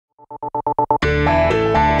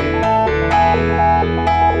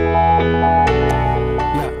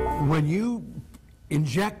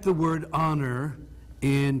inject the word honor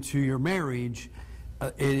into your marriage,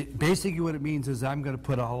 basically what it means is I'm going to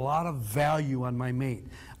put a lot of value on my mate.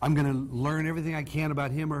 I'm going to learn everything I can about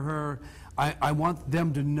him or her. I want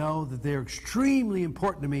them to know that they're extremely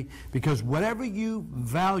important to me, because whatever you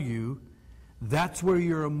value, that's where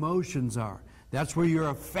your emotions are. That's where your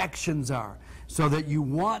affections are. So that you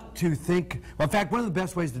want to think, well, in fact, one of the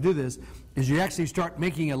best ways to do this is you actually start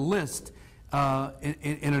making a list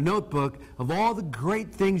in a notebook of all the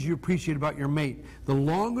great things you appreciate about your mate. The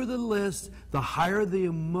longer the list, the higher the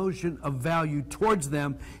emotion of value towards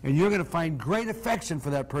them, and you're going to find great affection for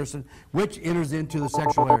that person, which enters into the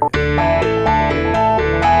sexual area.